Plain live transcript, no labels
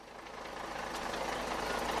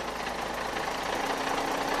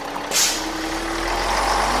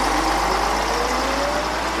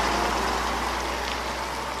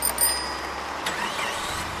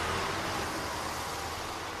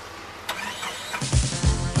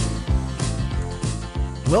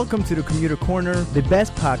Welcome to the Commuter Corner, the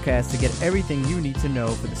best podcast to get everything you need to know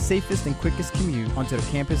for the safest and quickest commute onto the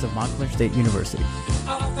campus of Montclair State University.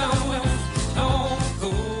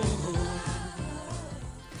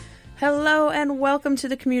 Hello and welcome to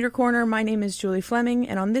the Commuter Corner. My name is Julie Fleming,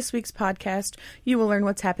 and on this week's podcast, you will learn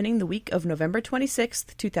what's happening the week of November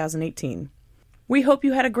 26th, 2018. We hope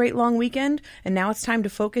you had a great long weekend, and now it's time to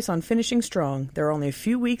focus on finishing strong. There are only a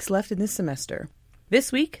few weeks left in this semester.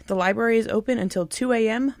 This week, the library is open until 2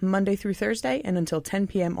 a.m. Monday through Thursday and until 10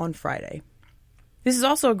 p.m. on Friday. This is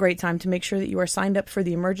also a great time to make sure that you are signed up for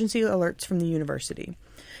the emergency alerts from the university.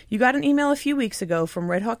 You got an email a few weeks ago from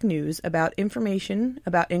Red Hawk News about information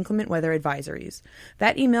about inclement weather advisories.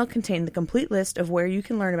 That email contained the complete list of where you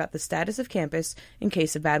can learn about the status of campus in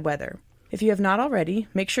case of bad weather. If you have not already,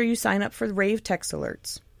 make sure you sign up for the Rave text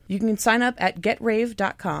alerts. You can sign up at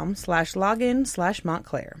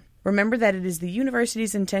getrave.com/login/Montclair. Remember that it is the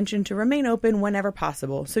university's intention to remain open whenever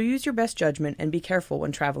possible, so use your best judgment and be careful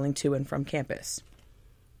when traveling to and from campus.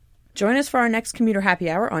 Join us for our next Commuter Happy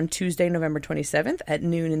Hour on Tuesday, November 27th at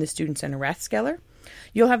noon in the Student Center Rathskeller.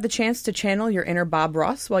 You'll have the chance to channel your inner Bob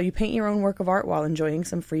Ross while you paint your own work of art while enjoying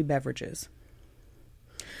some free beverages.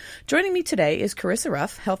 Joining me today is Carissa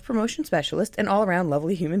Ruff, Health Promotion Specialist and all-around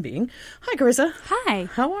lovely human being. Hi, Carissa. Hi.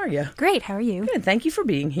 How are you? Great. How are you? Good. Thank you for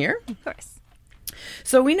being here. Of course.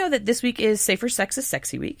 So we know that this week is Safer Sex is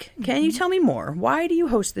Sexy Week. Can you tell me more? Why do you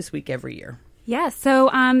host this week every year? Yeah, so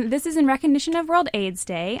this is in recognition of World AIDS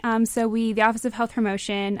Day. The Office of Health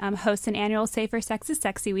Promotion, hosts an annual Safer Sex is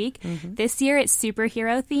Sexy Week. This year it's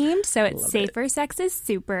superhero themed, so it's Safer Sex is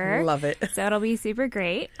Super. Love it. So it'll be super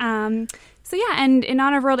great. And in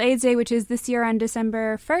honor of World AIDS Day, which is this year on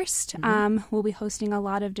December 1st, we'll be hosting a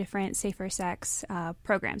lot of different safer sex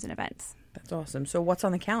programs and events. That's awesome. So what's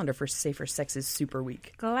on the calendar for Safer Sex is Super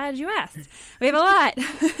Week? Glad you asked. We have a lot.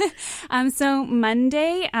 So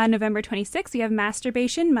Monday, November 26th, we have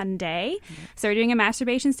Masturbation Monday. So we're doing a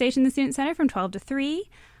masturbation station in the Student Center from 12 to 3.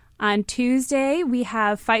 On Tuesday, we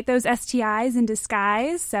have Fight Those STIs in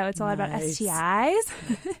Disguise. So it's a lot about STIs.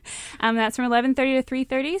 That's from 11:30 to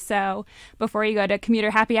 3:30. So before you go to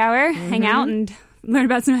Commuter Happy Hour, hang out and learn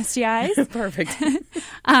about some STIs. Perfect.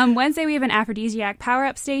 Wednesday, we have an aphrodisiac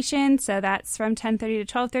power-up station. So that's from 10:30 to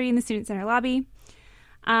 12:30 in the Student Center lobby.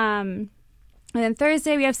 And then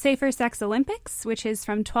Thursday, we have Safer Sex Olympics, which is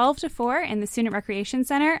from 12 to 4 in the Student Recreation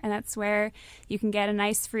Center. And that's where you can get a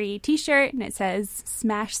nice free T-shirt. And it says,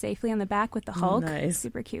 "Smash safely" on the back with the Hulk. Nice.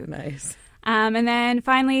 Super cute. Nice. And then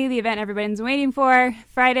finally, the event everybody's been waiting for,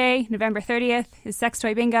 Friday, November 30th, is Sex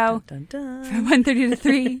Toy Bingo. Dun, dun, dun. From 1:30 to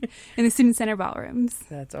 3 in the Student Center ballrooms.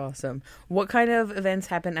 That's awesome. What kind of events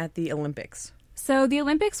happen at the Olympics? So the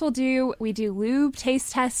Olympics we do lube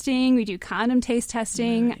taste testing, we do condom taste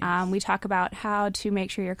testing, Nice. We talk about how to make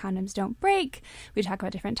sure your condoms don't break, we talk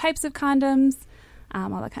about different types of condoms,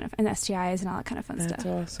 all that kind of, and STIs and all that kind of fun stuff. That's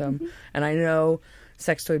awesome. And I know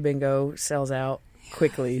Sex Toy Bingo sells out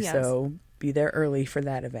quickly, Yes. so be there early for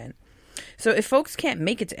that event. So if folks can't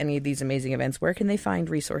make it to any of these amazing events, where can they find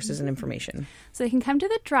resources and information? So they can come to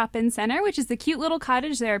the Drop-In Center, which is the cute little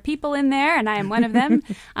cottage. There are people in there, and I am one of them.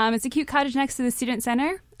 It's a cute cottage next to the Student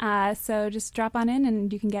Center. So just drop on in,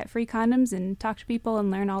 and you can get free condoms and talk to people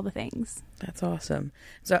and learn all the things. That's awesome.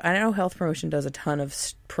 So I know Health Promotion does a ton of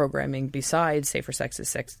programming besides Safer Sex is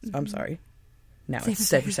Sex. I'm sorry. Now it's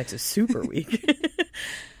Safer Sex is Super Week.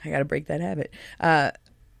 I got to break that habit.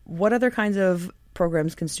 What other kinds of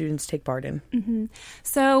programs can students take part in?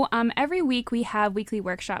 So every week we have weekly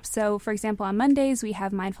workshops. So for example, on Mondays we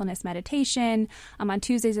have mindfulness meditation. On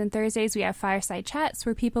Tuesdays and Thursdays we have fireside chats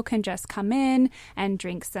where people can just come in and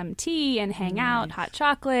drink some tea and hang out, hot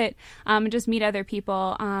chocolate, and just meet other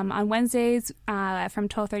people. On Wednesdays from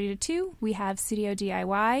 12:30 to 2 we have Studio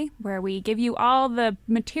DIY where we give you all the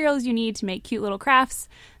materials you need to make cute little crafts.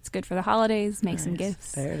 It's good for the holidays. Make some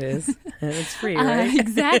gifts. There it is. And it's free, right?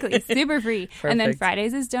 Exactly. It's super free. Perfect. And then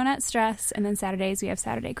Fridays is Donut Stress. And then Saturdays we have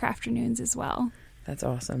Saturday Crafternoons as well. That's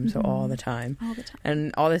awesome. So all the time. All the time.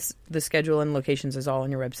 And all this, the schedule and locations is all on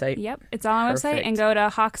your website? Yep. It's all on our website. And go to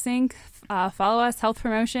HawkSync. Follow us, Health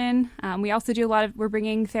Promotion. We also do we're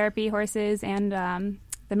bringing therapy horses and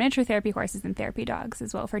the miniature therapy horses and therapy dogs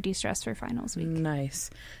as well for de-stress for finals week. Nice.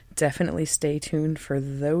 Definitely stay tuned for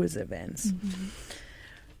those events.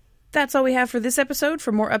 That's all we have for this episode.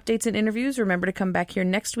 For more updates and interviews, remember to come back here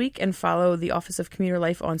next week and follow the Office of Commuter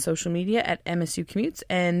Life on social media at MSU Commutes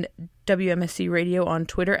and WMSC Radio on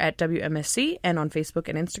Twitter at WMSC and on Facebook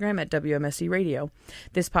and Instagram at WMSC Radio.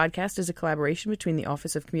 This podcast is a collaboration between the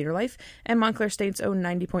Office of Commuter Life and Montclair State's own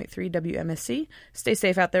 90.3 WMSC. Stay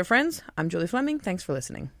safe out there, friends. I'm Julie Fleming. Thanks for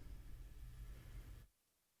listening.